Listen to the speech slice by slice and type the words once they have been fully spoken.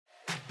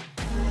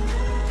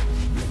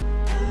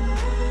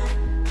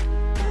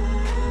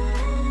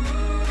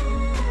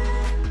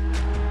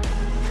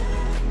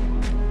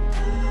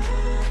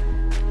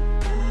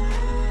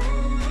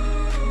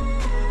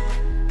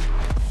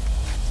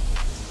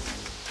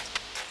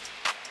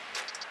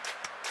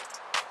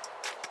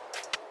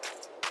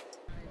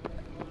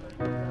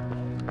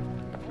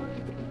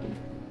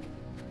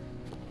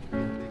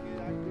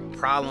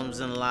problems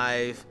in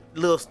life,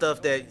 little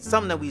stuff that,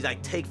 something that we like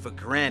take for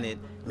granted.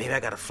 Maybe I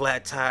got a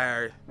flat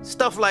tire.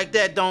 Stuff like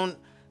that don't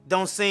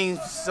seem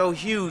so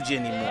huge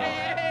anymore.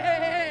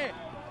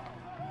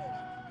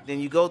 Then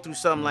you go through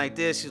something like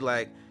this, you're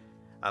like,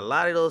 a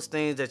lot of those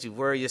things that you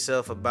worry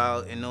yourself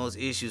about and those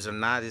issues are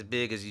not as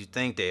big as you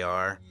think they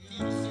are.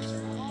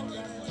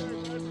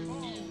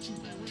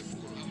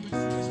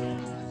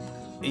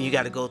 And you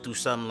got to go through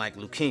something like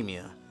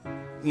leukemia.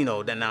 You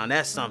know, now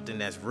that's something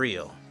that's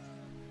real.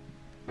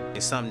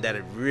 It's something that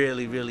it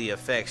really, really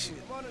affects you.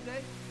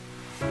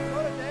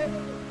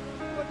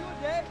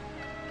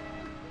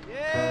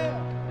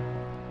 Yeah.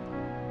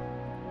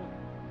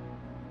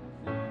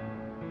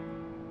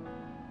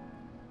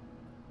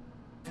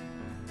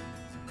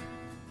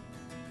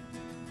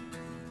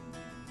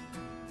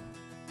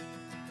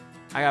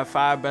 I got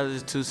 5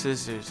 brothers and 2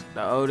 sisters.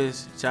 The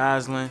oldest,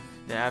 Jocelyn,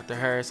 then after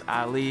her it's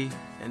Ali,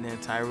 and then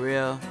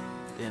Tyrell,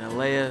 then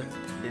Alea,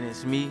 then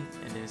it's me,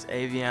 and then it's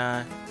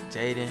Avion,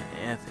 Jaden, and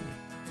Anthony.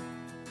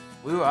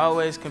 We were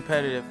always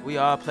competitive. We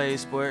all played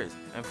sports,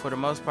 and for the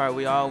most part,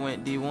 we all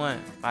went D1.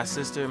 My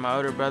sister, my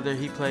older brother,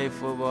 he played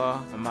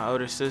football, and my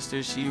older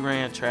sister, she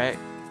ran track.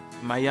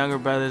 My younger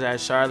brother's at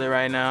Charlotte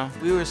right now.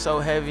 We were so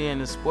heavy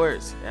into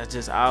sports, that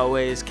just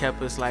always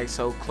kept us like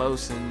so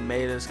close and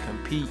made us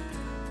compete.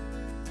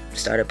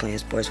 Started playing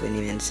sports with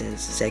him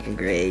since 2nd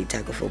grade,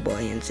 tackle football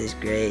in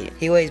 6th grade.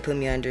 He always put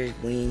me under his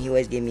wing. He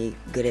always gave me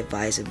good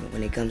advice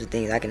when it comes to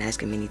things. I can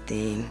ask him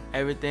anything.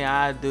 Everything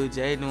I do,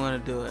 Jaden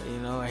want to do it, you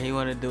know, or he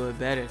want to do it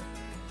better.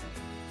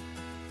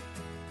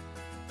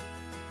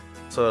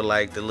 Sort of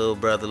like the little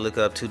brother look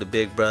up to the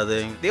big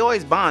brother. They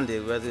always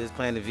bonded, whether it's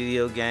playing the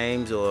video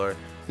games or, you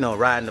know,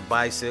 riding the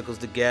bicycles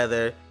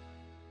together.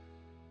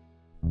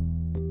 We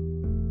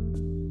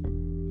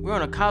were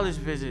on a college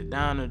visit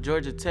down to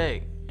Georgia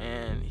Tech.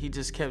 And he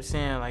just kept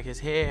saying like his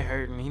head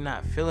hurting, he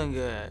not feeling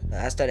good.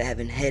 I started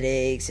having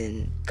headaches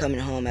and coming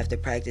home after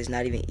practice,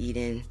 not even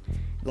eating,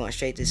 going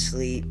straight to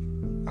sleep,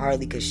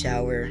 hardly could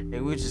shower. And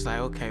we were just like,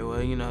 okay,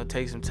 well, you know,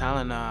 take some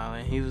Tylenol.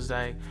 And he was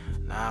like,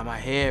 nah, my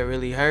head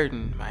really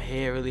hurting,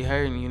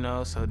 you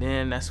know. So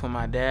then that's when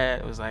my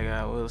dad was like,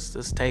 well,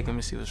 let's take him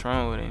and see what's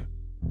wrong with him.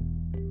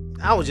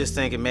 I was just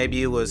thinking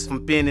maybe it was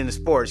from being in the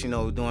sports, you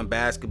know, doing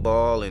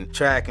basketball and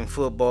track and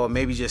football,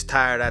 maybe just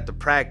tired after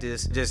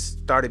practice, just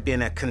started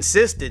being a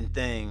consistent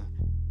thing.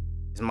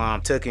 His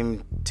mom took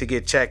him to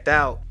get checked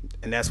out,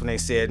 and that's when they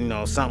said, you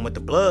know, something with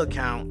the blood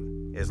count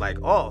is like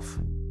off.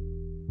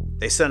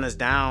 They sent us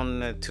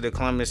down to the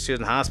Columbus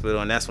Children's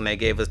Hospital, and that's when they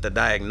gave us the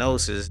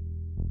diagnosis.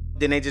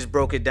 Then they just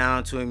broke it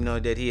down to him, you know,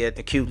 that he had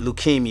acute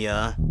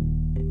leukemia.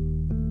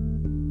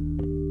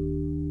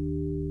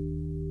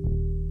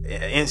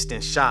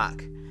 Instant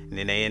shock, and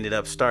then they ended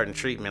up starting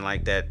treatment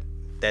like that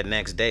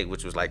next day,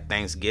 which was like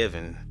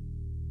Thanksgiving.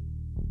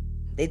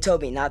 They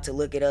told me not to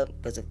look it up,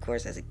 but of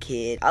course as a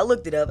kid, I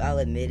looked it up, I'll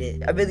admit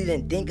it. I really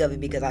didn't think of it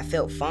because I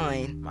felt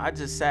fine. I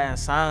just sat in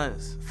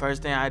silence.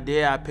 First thing I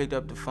did, I picked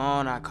up the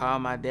phone, I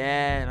called my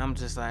dad, and I'm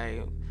just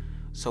like,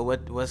 so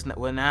what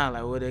now?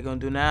 Like, what are they gonna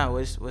do now?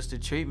 What's the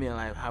treatment?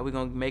 Like, how we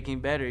gonna make him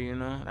better, you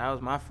know? That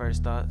was my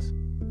first thoughts.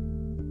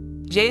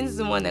 Jaden's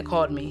the one that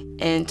called me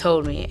and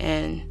told me,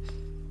 and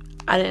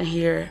I didn't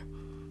hear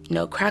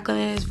no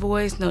crackling in his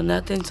voice, no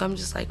nothing. So I'm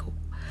just like,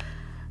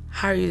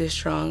 how are you this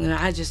strong? And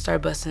I just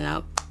started busting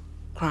out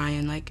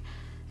crying. Like,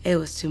 it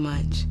was too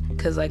much.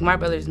 Because, like, my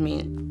brothers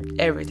mean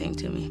everything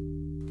to me.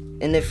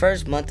 In the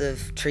first month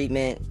of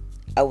treatment,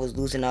 I was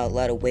losing out a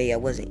lot of weight. I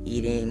wasn't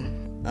eating.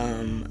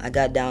 I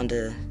got down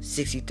to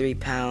 63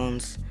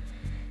 pounds.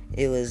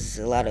 It was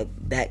a lot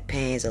of back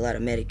pains, a lot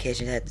of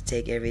medications I had to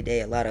take every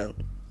day, a lot of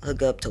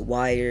hook up to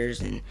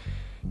wires and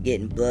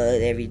getting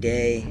blood every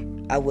day.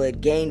 I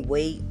would gain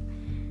weight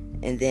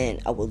and then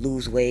I would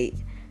lose weight.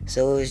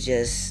 So it was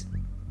just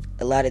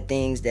a lot of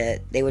things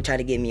that they would try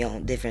to get me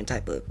on, different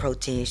type of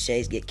protein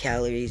shakes, get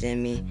calories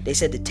in me. They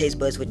said the taste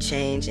buds would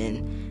change,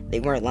 and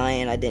they weren't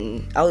lying.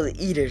 I was an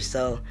eater,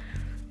 so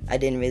I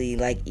didn't really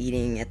like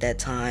eating at that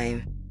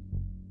time.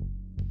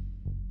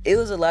 It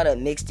was a lot of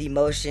mixed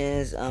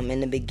emotions. In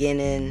the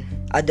beginning,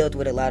 I dealt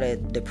with a lot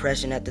of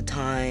depression at the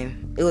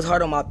time. It was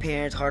hard on my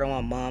parents, hard on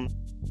my mom.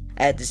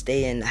 I had to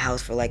stay in the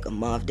house for like a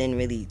month, didn't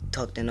really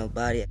talk to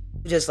nobody. It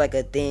was just like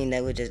a thing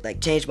that would just like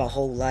change my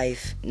whole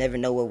life, never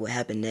know what would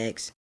happen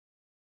next.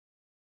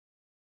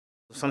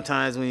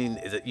 Sometimes when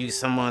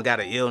someone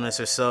got an illness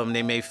or something,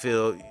 they may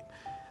feel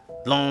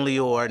lonely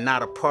or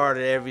not a part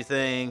of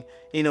everything.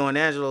 You know, and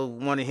Angelo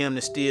wanted him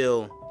to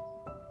still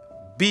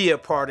be a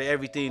part of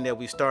everything that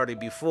we started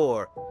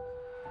before.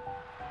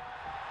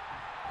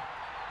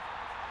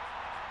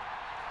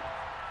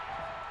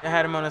 I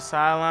had him on the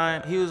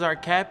sideline. He was our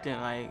captain.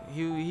 Like,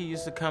 he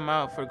used to come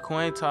out for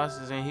coin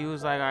tosses, and he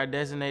was like our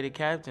designated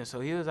captain.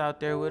 So he was out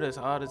there with us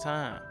all the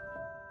time.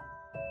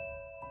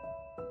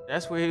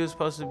 That's where he was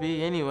supposed to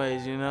be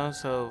anyways, you know?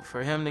 So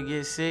for him to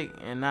get sick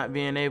and not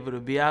being able to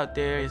be out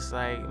there, it's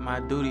like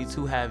my duty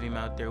to have him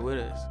out there with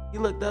us. He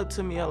looked up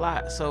to me a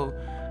lot, so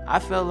I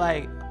felt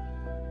like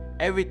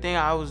everything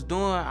I was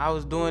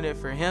doing it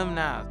for him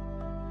now.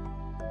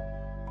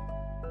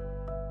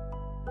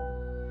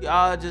 We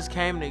all just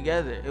came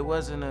together. It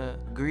wasn't a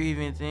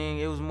grieving thing.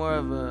 It was more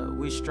of a,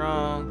 we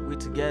strong, we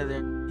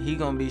together. He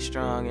gonna be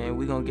strong and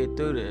we gonna get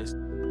through this.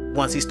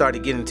 Once he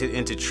started getting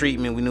into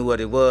treatment, we knew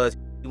what it was.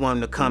 We wanted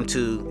him to come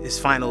to his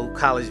final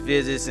college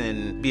visits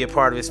and be a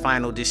part of his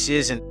final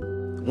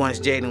decision.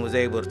 Once Jaden was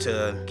able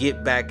to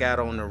get back out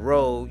on the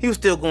road, he was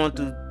still going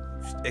through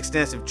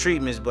extensive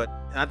treatments, but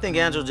I think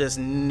Angelo just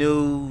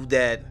knew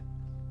that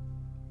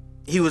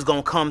he was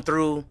gonna come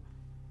through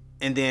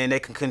and then they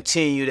can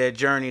continue their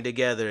journey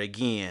together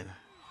again.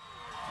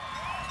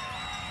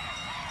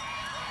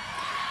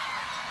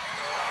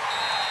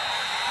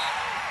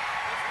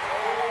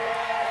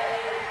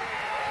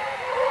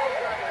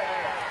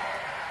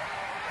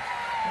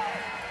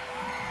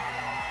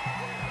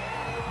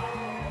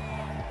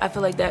 I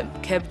feel like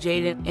that kept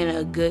Jaden in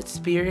a good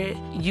spirit.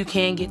 You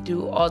can get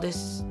through all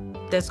this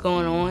that's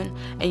going on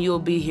and you'll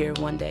be here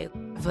one day.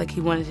 I feel like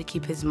he wanted to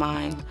keep his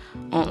mind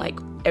on like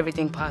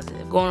everything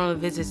positive. Going on the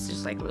visits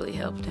just like really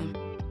helped him.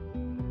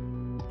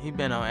 He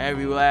been on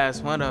every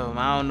last one of them.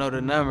 I don't know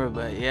the number,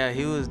 but yeah,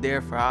 he was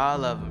there for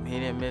all of them. He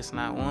didn't miss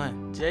not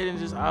one. Jaden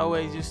just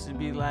always used to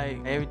be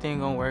like, everything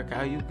gonna work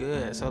out, you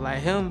good. So like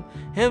him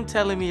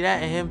telling me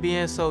that and him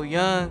being so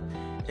young,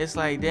 it's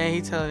like, dang,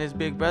 he telling his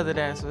big brother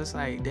that, so it's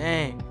like,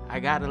 dang, I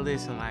gotta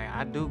listen, like,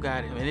 I do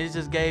got him. And it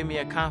just gave me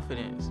a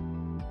confidence.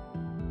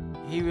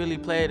 He really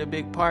played a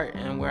big part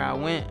in where I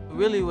went. It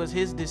really was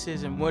his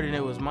decision more than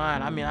it was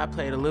mine. I mean, I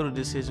played a little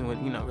decision with,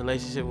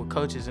 relationship with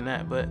coaches and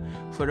that, but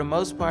for the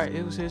most part,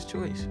 it was his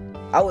choice.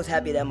 I was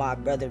happy that my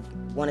brother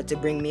wanted to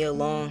bring me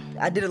along.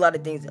 I did a lot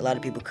of things a lot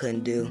of people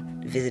couldn't do.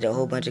 Visited a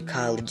whole bunch of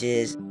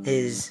colleges.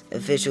 His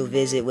official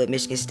visit with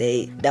Michigan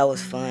State, that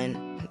was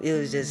fun. It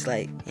was just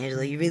like,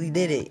 Angelo, you really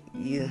did it.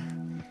 You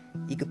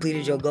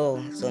completed your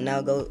goal, so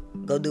now go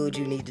do what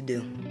you need to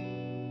do.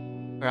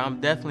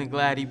 I'm definitely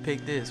glad he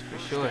picked this, for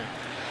sure.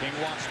 King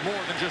wants more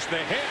than just the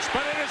hitch,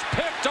 but it is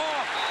picked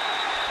off.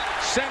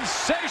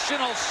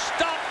 Sensational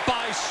stop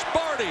by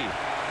Sparty.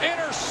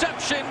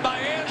 Interception by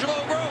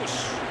Angelo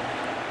Gross.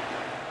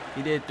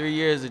 He did 3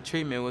 years of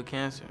treatment with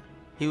cancer.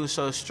 He was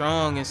so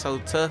strong and so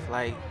tough,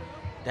 like,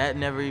 that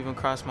never even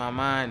crossed my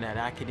mind that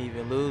I could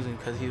even lose him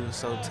because he was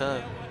so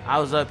tough. I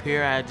was up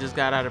here, I had just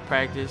got out of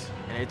practice,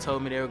 and they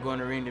told me they were going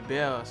to ring the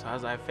bell. So I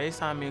was like,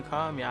 FaceTime me and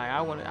call me.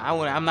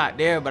 I'm not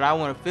there, but I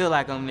want to feel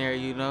like I'm there,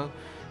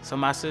 So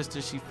my sister,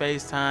 she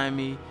FaceTimed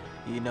me.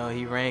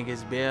 He rang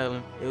his bell,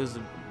 and it was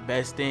the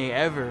best thing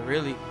ever,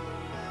 really.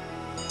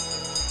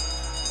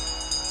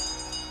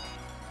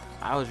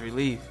 I was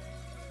relieved.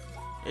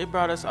 It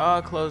brought us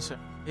all closer.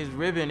 His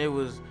ribbon, it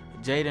was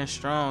Jaden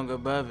Strong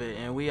above it,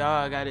 and we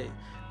all got it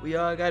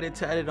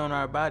tatted on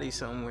our body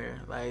somewhere,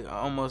 like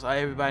almost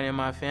everybody in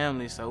my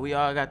family. So we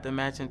all got the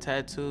matching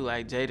tattoo,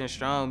 like Jaden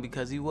Strong,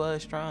 because he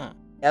was strong.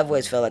 I've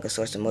always felt like a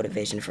source of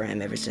motivation for him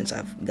ever since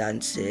I've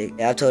gotten sick.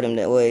 I've told him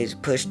to always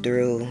push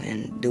through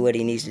and do what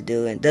he needs to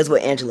do, and does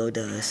what Angelo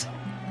does.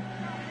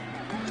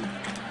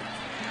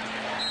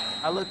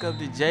 I look up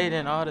to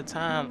Jaden all the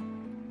time.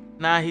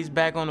 Now he's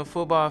back on the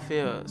football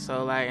field,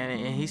 so like,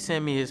 and he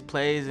sent me his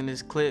plays and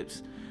his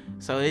clips.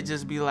 So it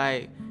just be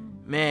like,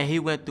 man, he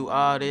went through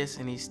all this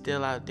and he's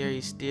still out there,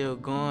 he's still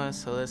going.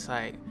 So it's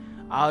like,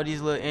 all these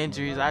little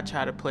injuries I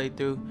try to play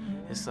through,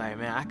 it's like,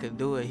 man, I could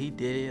do it, he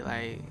did it.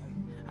 Like,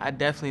 I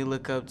definitely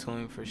look up to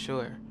him for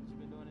sure.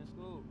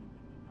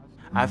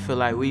 I feel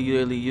like we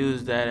really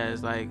use that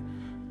as like,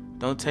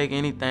 don't take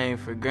anything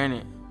for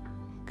granted,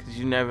 because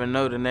you never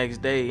know, the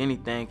next day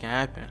anything can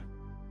happen.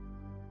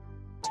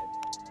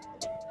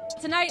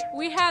 Tonight,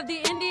 we have the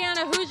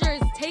Indiana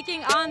Hoosiers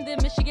taking on the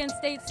Michigan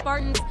State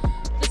Spartans.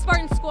 The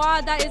Spartan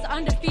squad that is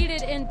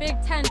undefeated in Big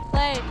Ten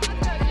play.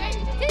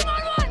 Team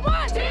on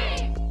one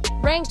team!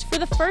 Ranked for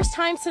the first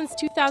time since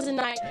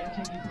 2009.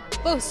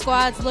 Both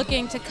squads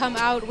looking to come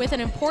out with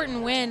an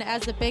important win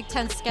as the Big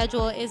Ten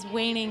schedule is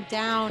waning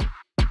down.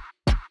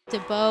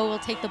 DeBow will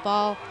take the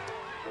ball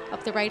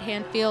up the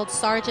right-hand field.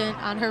 Sargent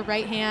on her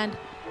right hand,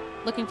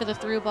 looking for the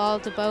through ball.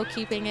 DeBow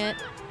keeping it.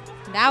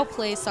 Now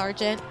plays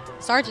Sargent.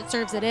 Sargent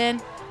serves it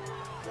in.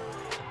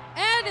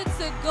 And it's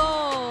a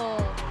goal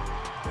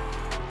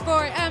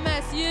for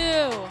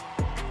MSU.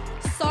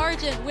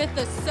 Sargent with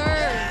the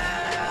serve.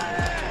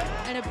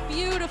 And a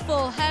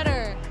beautiful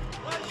header.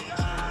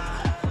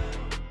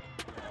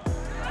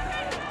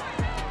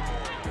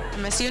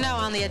 MSU now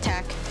on the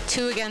attack.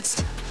 2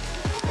 against.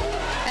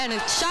 And a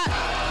shot.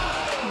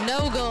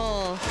 No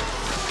goal.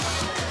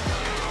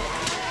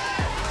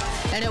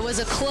 And it was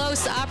a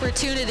close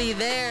opportunity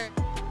there.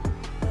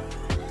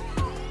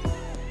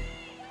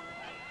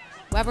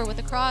 Weber with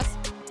a cross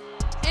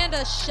and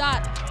a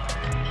shot.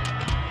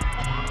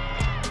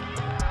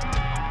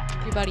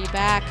 Everybody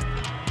back.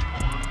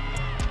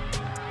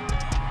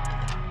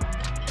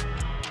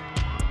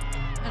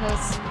 And a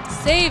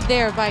save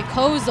there by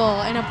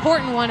Kozel, an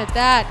important one at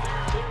that.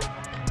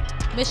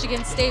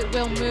 Michigan State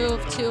will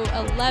move to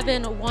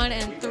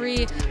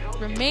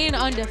 11-1-3, remain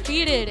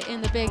undefeated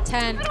in the Big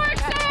Ten.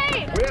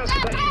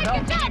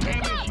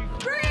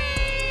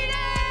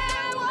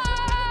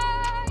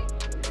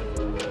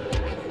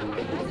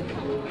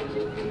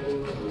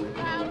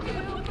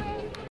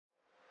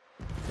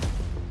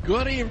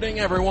 Good evening,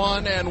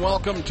 everyone, and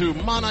welcome to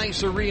Mon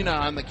Ice Arena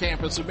on the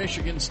campus of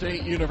Michigan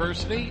State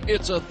University.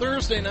 It's a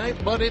Thursday night,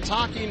 but it's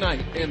hockey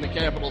night in the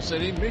capital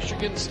city.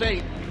 Michigan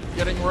State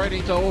getting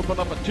ready to open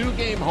up a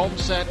 2-game home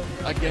set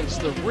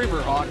against the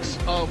Riverhawks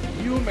of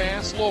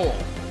UMass Lowell.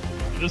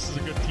 This is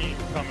a good team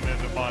coming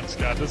into Mon,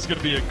 Scott. This is going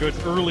to be a good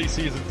early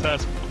season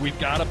test. We've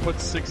got to put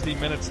 60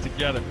 minutes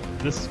together.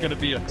 This is going to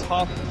be a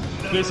tough,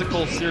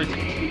 physical series.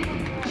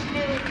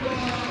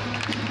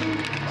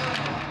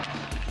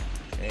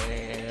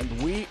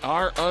 And we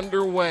are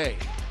underway.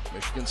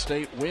 Michigan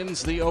State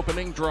wins the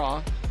opening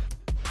draw.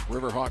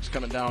 Riverhawks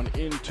coming down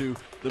into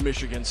the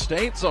Michigan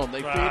State zone.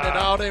 They feed it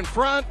out in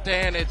front,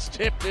 and it's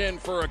tipped in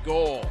for a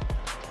goal.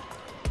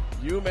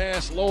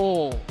 UMass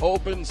Lowell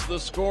opens the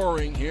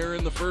scoring here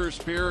in the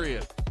first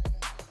period.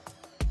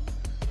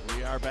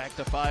 We are back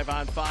to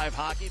 5-on-5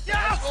 hockey.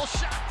 Yes!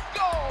 Shot.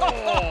 Goal!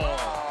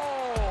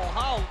 Oh,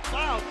 how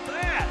about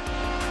that?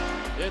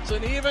 It's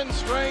an even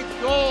strength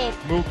goal.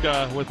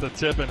 Muka with the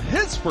tip and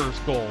his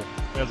first goal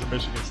as a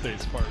Michigan State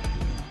Spartan.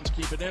 Let's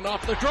keep it in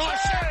off the draw.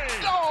 Hey!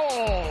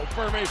 Goal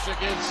for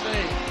Michigan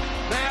State.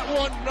 That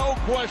one, no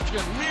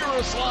question.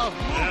 Miroslav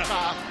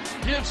Muka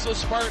gives the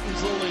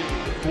Spartans the lead.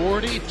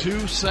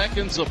 42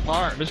 seconds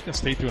apart. Michigan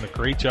State doing a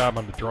great job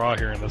on the draw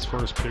here in this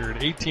first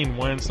period. 18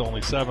 wins to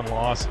only 7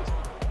 losses.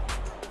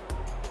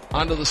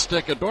 Onto the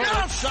stick of Dortmund.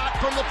 Yes! Shot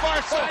from the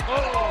far side.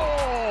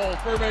 Goal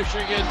for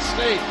Michigan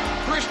State.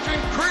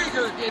 Christian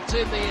Krieger gets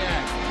in the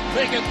act.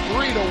 Make it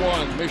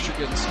 3-1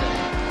 Michigan State.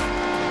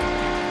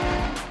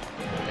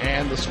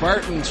 And the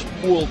Spartans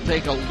will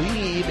take a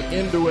lead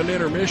into an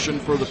intermission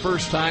for the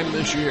first time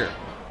this year.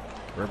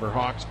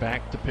 Riverhawks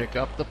back to pick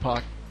up the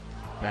puck.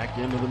 Back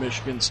into the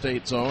Michigan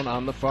State zone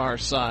on the far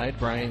side.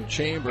 Brian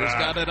Chambers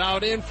got it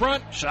out in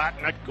front. Shot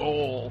and a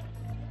goal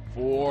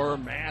for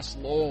Mass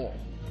Lowell.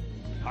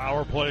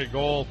 Power play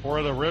goal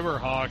for the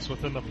Riverhawks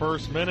within the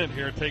first minute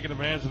here, taking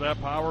advantage of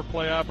that power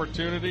play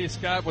opportunity.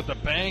 Scott with the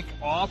bank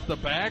off the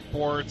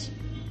backboards.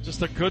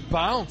 Just a good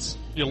bounce.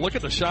 You look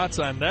at the shots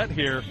on net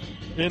here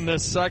in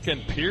this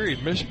second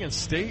period. Michigan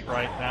State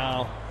right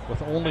now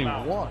with only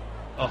one.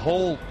 A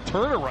whole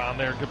turnaround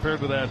there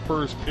compared to that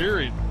first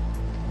period.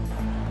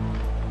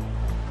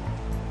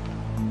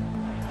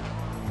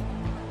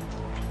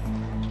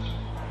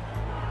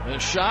 The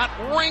shot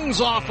rings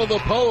off of the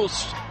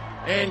post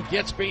and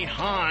gets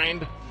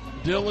behind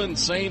Dylan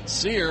St.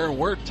 Cyr.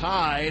 We're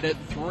tied at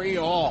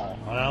 3-all.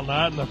 Well,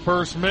 not in the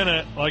first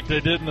minute like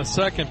they did in the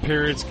second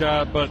period,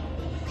 Scott, but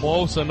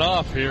close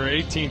enough here.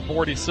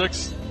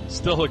 18:46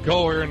 still to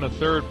go here in the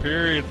third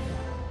period.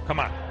 Come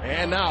on.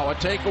 And now a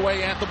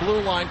takeaway at the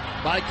blue line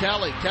by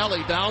Kelly.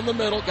 Kelly down the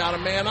middle, got a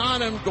man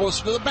on him, goes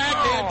to the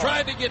backhand,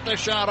 tried to get the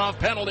shot off.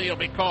 Penalty will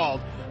be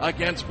called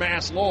against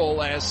Mass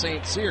Lowell as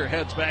St. Cyr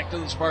heads back to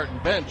the Spartan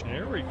bench.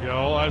 There we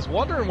go. I was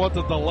wondering what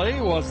the delay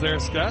was there,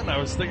 Scott, and I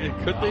was thinking,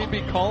 could they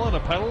be calling a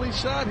penalty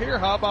shot here?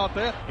 How about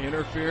that?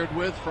 Interfered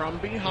with from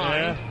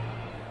behind. Yeah.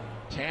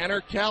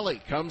 Tanner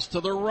Kelly comes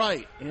to the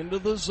right, into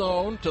the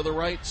zone, to the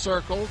right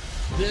circle,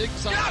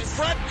 digs on the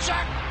front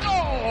shot.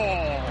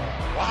 Oh,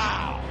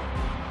 wow.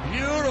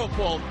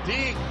 Beautiful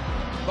deke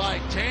by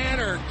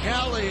Tanner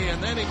Kelly,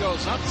 and then he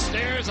goes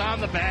upstairs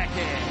on the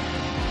backhand.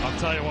 I'll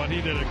tell you what,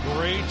 he did a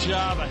great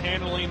job of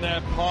handling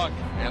that puck.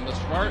 And the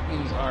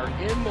Spartans are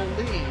in the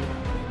lead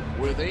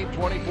with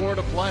 8:24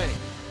 to play.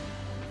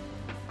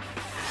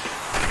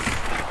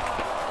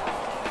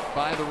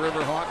 By the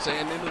Riverhawks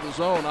and into the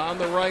zone on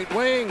the right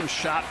wing.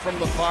 Shot from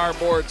the far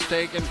boards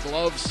taken,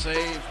 glove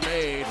save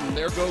made. And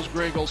there goes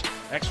Griggles.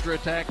 Extra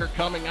attacker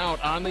coming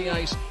out on the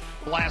ice.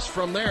 Blast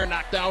from there,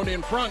 knocked down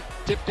in front,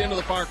 tipped into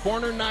the far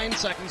corner, 9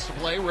 seconds to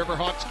play.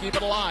 Riverhawks keep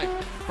it alive.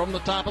 From the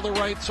top of the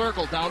right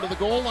circle, down to the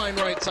goal line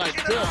right side.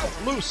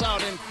 Tilt, loose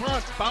out in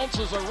front,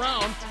 bounces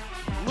around,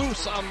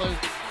 loose on the...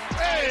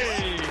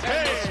 Hey!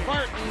 The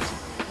Spartans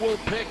will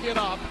pick it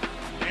up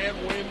and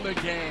win the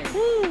game.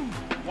 Woo!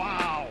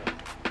 Wow.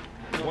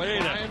 The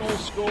final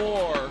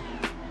score,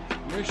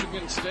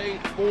 Michigan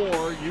State 4,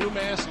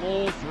 UMass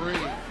Lowell 3.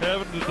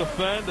 Having to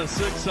defend a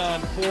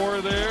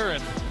 6-on-4 there,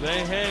 and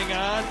they hang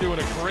on, doing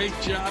a great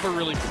job of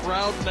really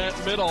crowding that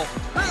middle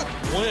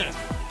win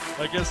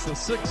against the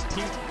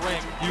 16th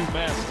ranked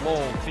UMass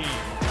Lowell team.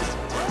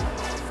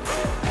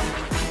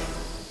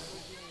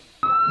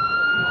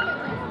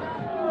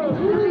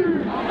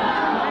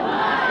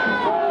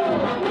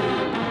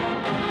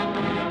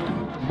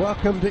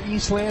 Welcome to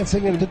East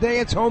Lansing, and today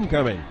it's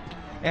homecoming.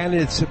 And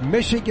it's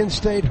Michigan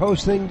State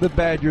hosting the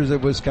Badgers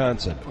of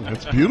Wisconsin.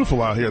 It's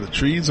beautiful out here. The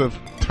trees have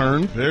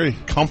turned very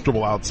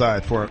comfortable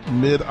outside for a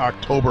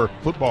mid-October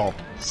football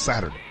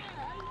Saturday.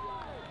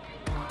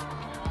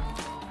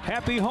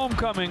 Happy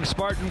homecoming,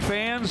 Spartan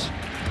fans.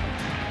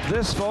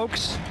 This,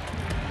 folks,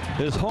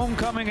 is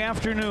homecoming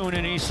afternoon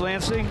in East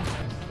Lansing.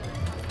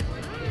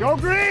 Go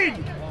Green!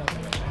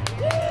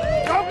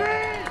 Go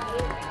Green!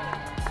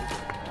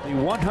 The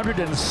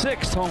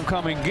 106th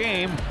homecoming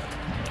game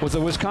with the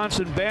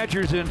Wisconsin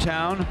Badgers in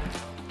town.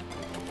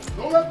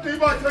 Don't let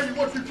anybody tell you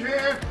what you can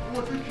and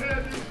what you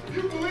can't do. If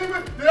you believe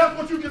it, then that's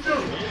what you can do.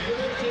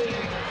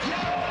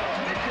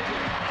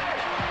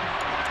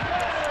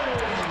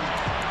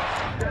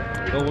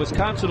 Well,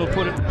 Wisconsin will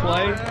put it in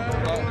play.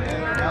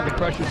 Now the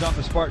pressure's on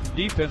the Spartan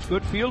defense.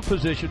 Good field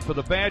position for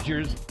the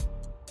Badgers.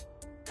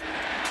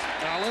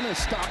 Allen is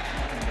stopped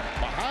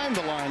behind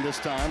the line this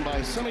time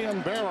by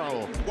Simeon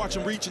Barrow. Watch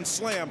him reach and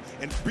slam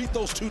and beat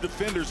those two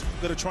defenders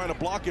that are trying to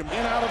block him.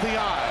 In out of the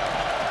eye.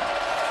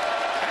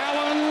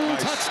 Allen,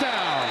 nice.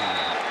 Touchdown.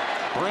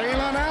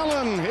 Braylon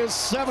Allen, his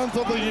 7th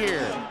of the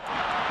year.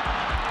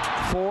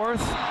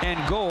 4th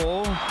and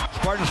goal.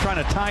 Spartans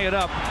trying to tie it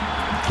up.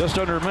 Just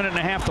under a minute and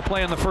a half to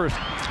play in the first.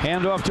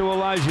 Hand off to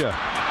Elijah,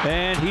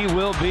 and he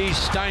will be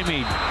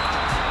stymied.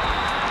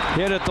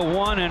 Hit at the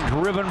 1 and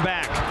driven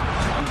back.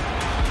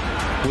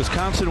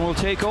 Wisconsin will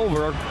take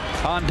over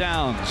on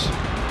downs.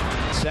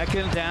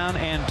 2nd down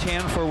and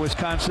 10 for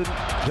Wisconsin,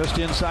 just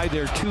inside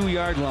their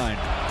 2-yard line.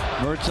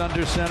 Mertz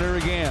under center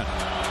again.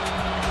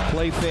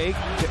 Play fake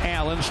to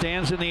Allen,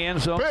 stands in the end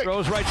zone,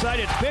 throws right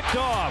side, it's picked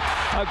off.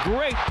 A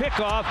great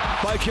pickoff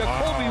by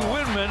Jacoby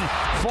Windman,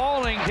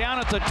 falling down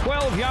at the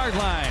 12-yard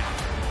line.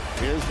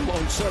 Here's the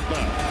lone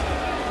setback.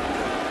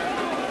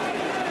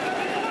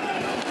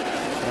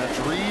 That's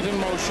Reed in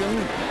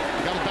motion.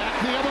 Come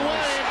back the other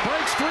way. It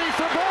breaks free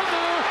for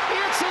Borger.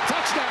 It's a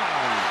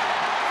touchdown.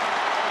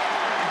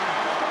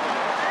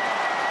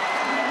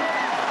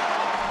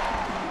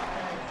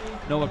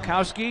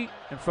 Nowakowski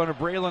in front of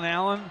Braylon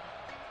Allen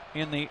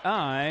in the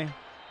eye,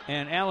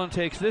 and Allen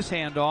takes this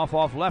handoff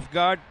off left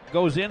guard,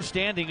 goes in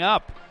standing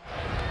up.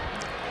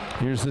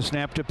 Here's the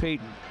snap to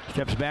Peyton.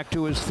 Steps back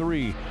to his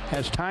 3.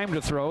 Has time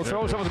to throw.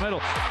 Throws over the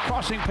middle.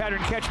 Crossing pattern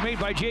catch made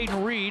by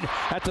Jaden Reed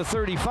at the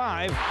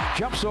 35.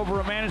 Jumps over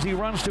a man as he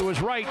runs to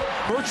his right.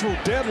 Virtual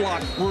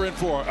deadlock we're in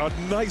for. A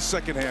nice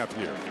second half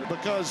here.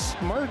 Because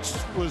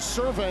Mertz was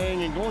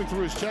surveying and going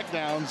through his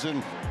checkdowns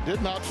and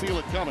did not feel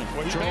it coming.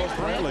 Well, Charles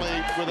Bradley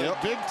with a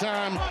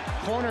big-time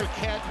corner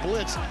cat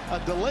blitz.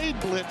 A delayed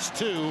blitz,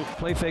 too.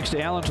 Play fakes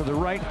to Allen to the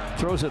right.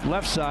 Throws it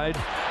left side.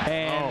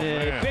 And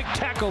a big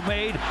tackle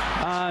made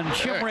on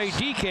Chimray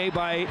DK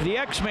by the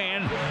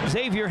X-Man,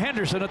 Xavier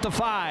Henderson at the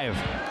 5.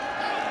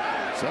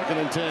 2nd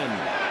and 10.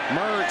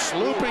 Mertz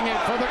looping it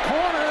for the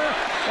corner,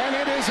 and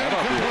it is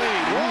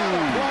incomplete. What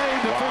a play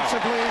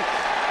defensively.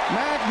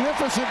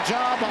 Magnificent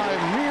job by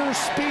mere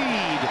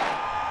speed.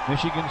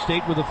 Michigan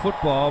State with the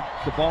football.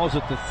 The ball's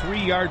at the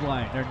 3-yard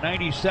line. They're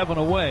 97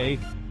 away.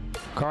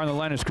 Carr on the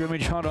line of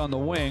scrimmage, Hunt on the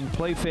wing.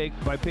 Play fake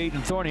by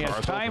Peyton Thorne. He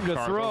has time to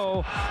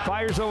throw.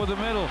 Fires over the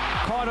middle.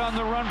 Caught on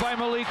the run by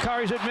Malik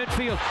Carr. He's at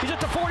midfield. He's at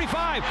the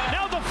 45.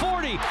 Now the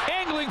 40.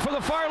 Angling for the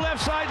far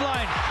left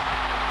sideline.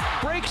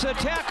 Breaks a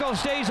tackle.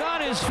 Stays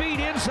on his feet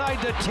inside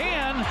the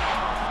 10.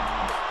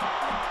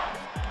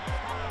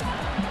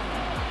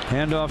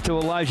 Handoff to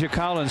Elijah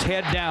Collins.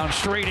 Head down,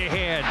 straight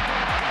ahead.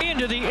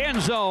 Into the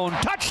end zone.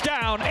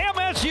 Touchdown,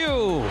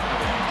 MSU.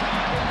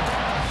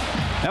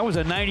 That was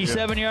a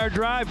 97-yard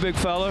drive, big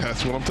fella.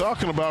 That's what I'm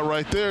talking about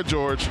right there,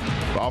 George.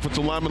 The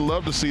offensive linemen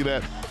love to see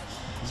that.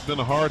 It's been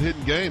a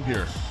hard-hitting game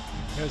here.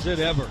 Has it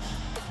ever?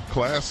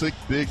 Classic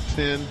Big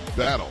Ten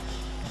battle.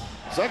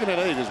 2nd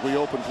and 8 as we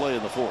open play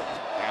in the 4th.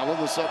 Allen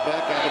the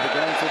setback out of the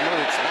gun for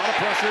Mertz. A lot of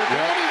pressure.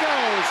 Down he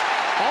goes.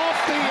 Off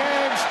the edge.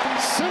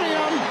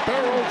 Simeon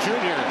Barrow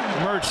Jr.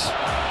 Mertz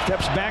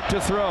steps back to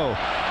throw.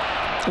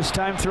 This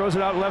time throws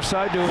it out left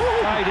side to a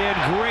tight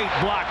end. Great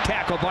block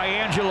tackle by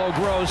Angelo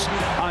Gross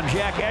on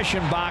Jack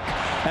Eschenbach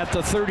at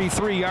the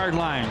 33-yard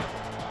line.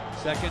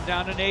 2nd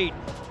down and 8.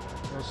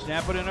 They'll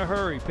snap it in a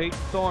hurry. Peyton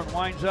Thorne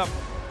winds up.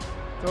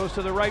 Throws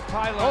to the right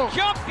pylon.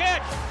 Jump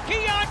catch.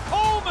 Keon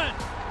Coleman.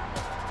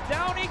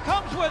 Down he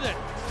comes with it.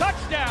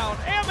 Touchdown,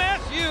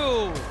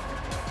 MSU.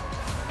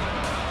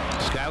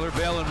 Skylar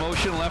Bell in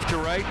motion, left to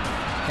right.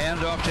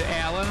 Handoff to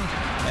Allen,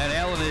 and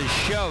Allen is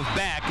shoved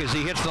back as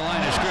he hits the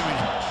line of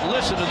scrimmage.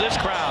 Listen to this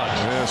crowd.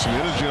 Yeah, some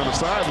energy on the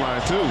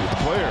sideline, too, with the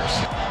players.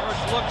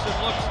 First looks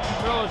and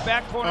looks, throws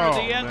back corner of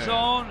the end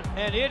zone,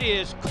 and it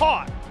is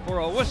caught for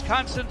a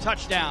Wisconsin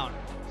touchdown.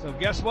 So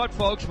guess what,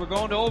 folks? We're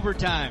going to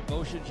overtime.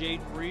 Motion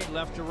Jaden Reed,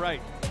 left to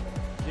right.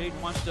 Jaden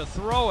wants to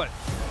throw it.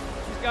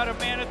 He's got a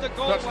man at the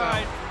goal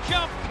line.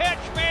 Jump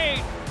catch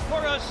made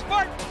for a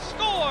Spartan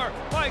score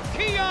by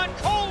Keon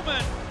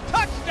Coleman.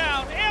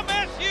 Touchdown,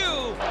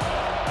 MSU.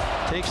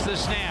 Takes the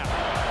snap.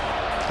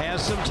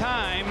 Has some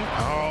time.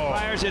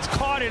 Fires. It's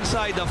caught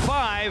inside the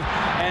 5.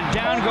 And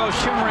down goes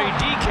Chimray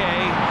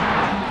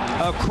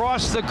DK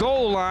across the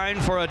goal line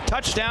for a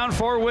touchdown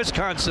for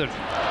Wisconsin.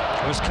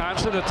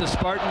 Wisconsin at the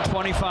Spartan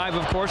 25,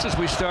 of course, as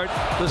we start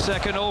the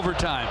second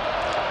overtime.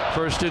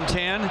 1st and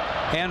 10.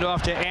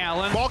 Handoff to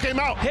Allen. Ball came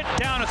out. Hit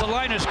down at the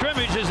line of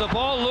scrimmage. Is the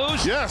ball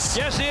loose? Yes.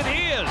 Yes, it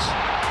is.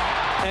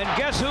 And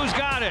guess who's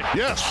got it?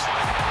 Yes.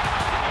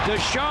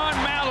 Deshaun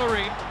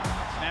Mallory.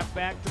 Snap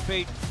back to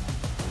Peyton.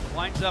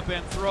 Winds up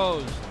and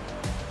throws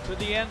to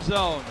the end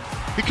zone.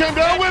 He came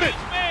down with it.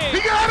 He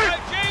got it.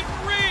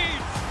 Jaden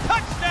Reed.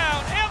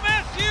 Touchdown,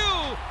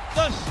 MSU.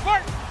 The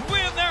Spartans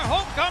win their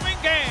homecoming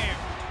game.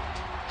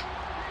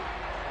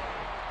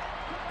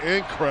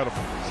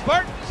 Incredible.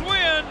 Spartans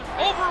win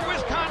over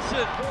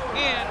Wisconsin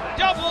in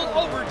double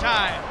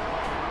overtime.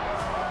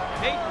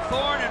 Peyton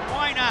Thorne, and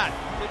why not?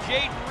 To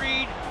Jaden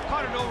Reed,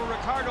 caught it over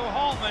Ricardo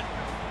Hallman.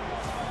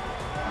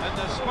 And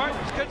the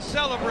Spartans could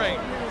celebrate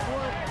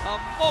a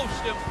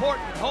most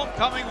important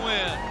homecoming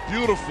win.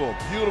 Beautiful,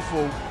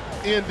 beautiful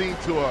ending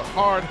to a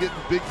hard-hitting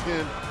Big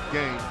Ten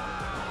game.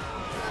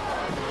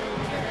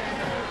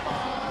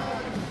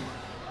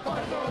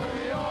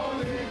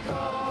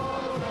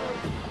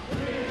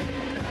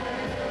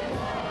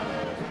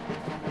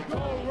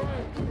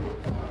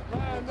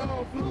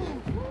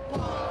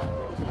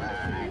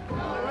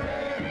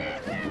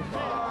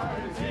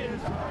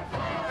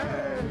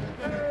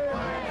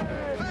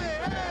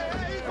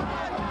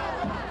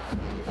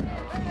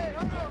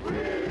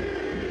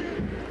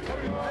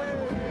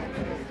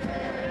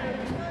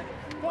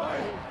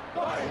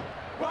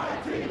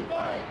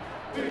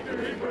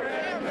 Victory forever.